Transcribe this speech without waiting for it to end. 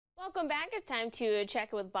Welcome back. It's time to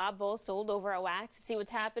check in with Bob Bosold over at WAC to see what's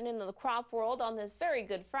happening in the crop world on this very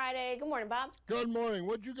good Friday. Good morning, Bob. Good morning.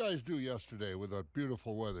 What'd you guys do yesterday with that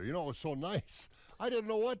beautiful weather? You know, it was so nice. I didn't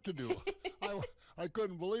know what to do. I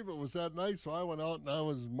couldn't believe it was that nice, so I went out and I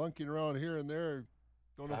was monkeying around here and there.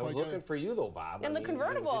 Don't know I was looking for you though, Bob. In the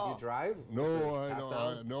convertible. Did you drive?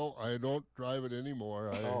 No, I don't drive it anymore.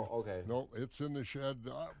 Okay. No, it's in the shed.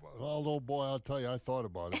 Although, boy, I'll tell you, I thought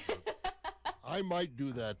about it. I might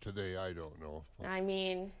do that today. I don't know. I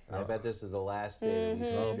mean, I bet this is the last day that we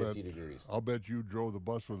see 50 degrees. I'll bet you drove the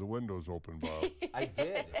bus with the windows open, Bob. I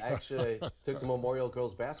did. Actually, took the Memorial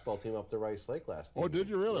girls basketball team up to Rice Lake last night. Oh, did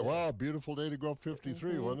you really? Yeah. Wow, beautiful day to go up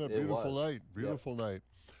 53, wasn't it? Beautiful night. Beautiful night.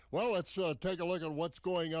 Well, let's take a look at what's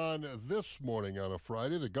going on this morning on a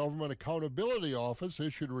Friday. The Government Accountability Office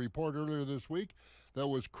issued a report earlier this week that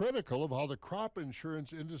was critical of how the crop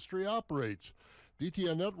insurance industry operates.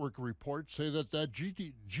 DTN Network reports say that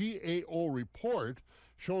GAO report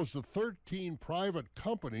shows the 13 private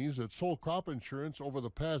companies that sold crop insurance over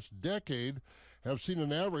the past decade have seen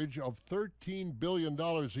an average of $13 billion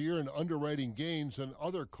a year in underwriting gains and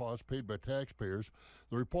other costs paid by taxpayers.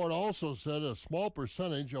 The report also said a small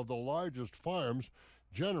percentage of the largest farms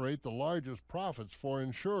generate the largest profits for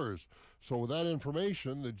insurers. So with that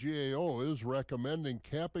information, the GAO is recommending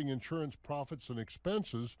capping insurance profits and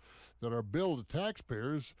expenses that are billed to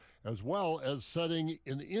taxpayers, as well as setting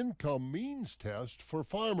an income means test for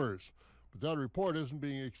farmers. But that report isn't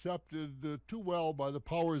being accepted too well by the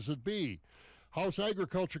powers that be. House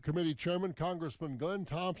Agriculture Committee Chairman Congressman Glenn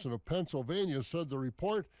Thompson of Pennsylvania said the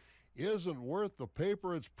report isn't worth the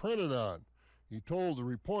paper it's printed on. He told the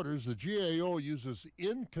reporters the GAO uses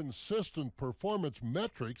inconsistent performance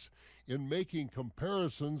metrics in making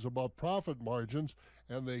comparisons about profit margins,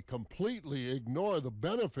 and they completely ignore the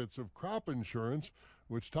benefits of crop insurance,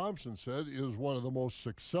 which Thompson said is one of the most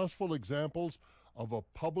successful examples of a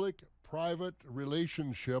public-private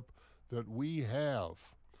relationship that we have.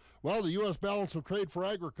 Well, the U.S. balance of trade for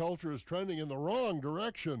agriculture is trending in the wrong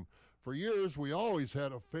direction. For years, we always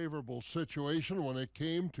had a favorable situation when it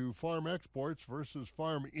came to farm exports versus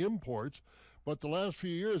farm imports, but the last few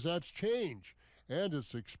years that's changed, and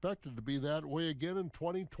it's expected to be that way again in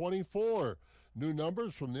 2024. New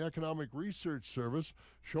numbers from the Economic Research Service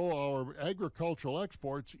show our agricultural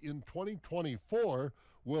exports in 2024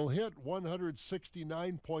 will hit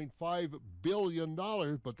 $169.5 billion,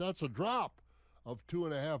 but that's a drop of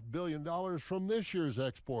 $2.5 billion from this year's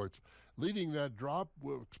exports. Leading that drop,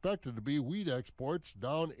 we're expected to be wheat exports,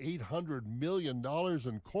 down $800 million,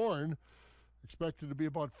 and corn expected to be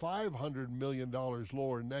about $500 million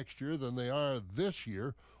lower next year than they are this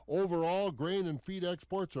year. Overall, grain and feed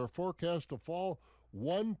exports are forecast to fall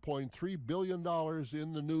 $1.3 billion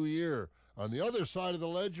in the new year. On the other side of the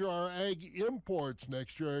ledger, our ag imports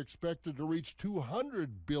next year are expected to reach $200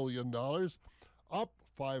 billion, up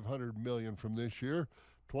 $500 million from this year.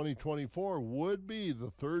 2024 would be the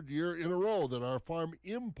third year in a row that our farm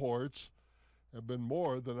imports have been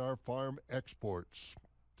more than our farm exports.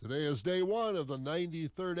 Today is day one of the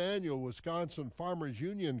 93rd Annual Wisconsin Farmers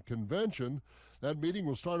Union Convention. That meeting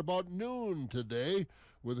will start about noon today,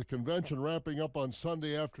 with the convention wrapping up on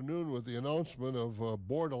Sunday afternoon with the announcement of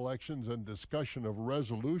board elections and discussion of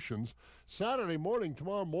resolutions. Saturday morning,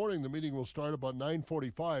 tomorrow morning, the meeting will start about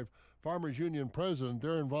 9:45. Farmers Union President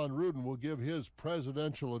Darren Von Ruden will give his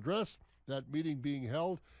presidential address. That meeting being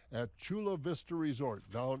held at Chula Vista Resort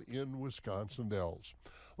down in Wisconsin Dells.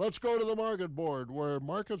 Let's go to the market board, where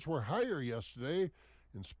markets were higher yesterday.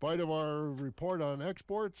 In spite of our report on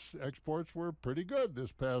exports, exports were pretty good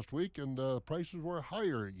this past week, and prices were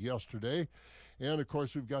higher yesterday. And, of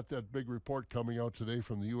course, we've got that big report coming out today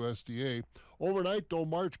from the USDA. Overnight, though,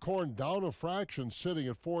 March corn down a fraction, sitting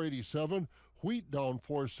at $4.87. Wheat down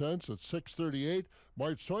 4 cents at $6.38.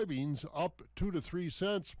 March soybeans up 2 to 3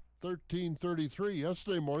 cents. $13.33.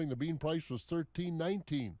 Yesterday morning, the bean price was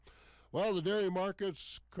 $13.19. Well, the dairy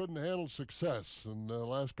markets couldn't handle success. In the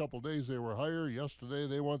last couple of days, they were higher. Yesterday,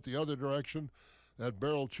 they went the other direction. That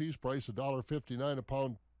barrel cheese price, $1.59 a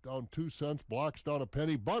pound, down 2 cents. Blocks down a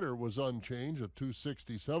penny. Butter was unchanged at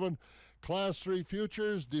 $2.67. Class 3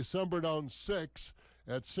 futures, December down 6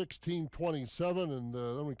 at $16.27. And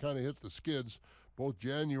then we kind of hit the skids. Both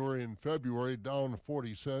January and February down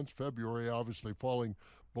 40 cents. February obviously falling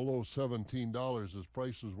below $17 as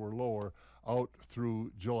prices were lower out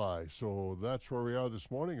through July. So that's where we are this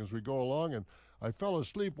morning as we go along. And I fell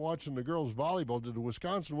asleep watching the girls volleyball. Did the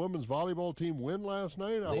Wisconsin women's volleyball team win last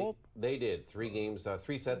night, I hope? They did. 3 games,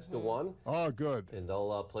 3 sets to 1. Oh, good. And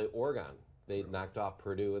they'll play Oregon. They knocked off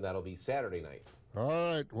Purdue, and that'll be Saturday night. All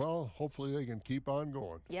right. Well, hopefully they can keep on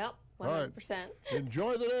going. Yep. 100%.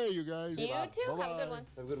 Enjoy the day, you guys. You Bob. too. Have a Bye-bye. good one.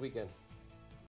 Have a good weekend.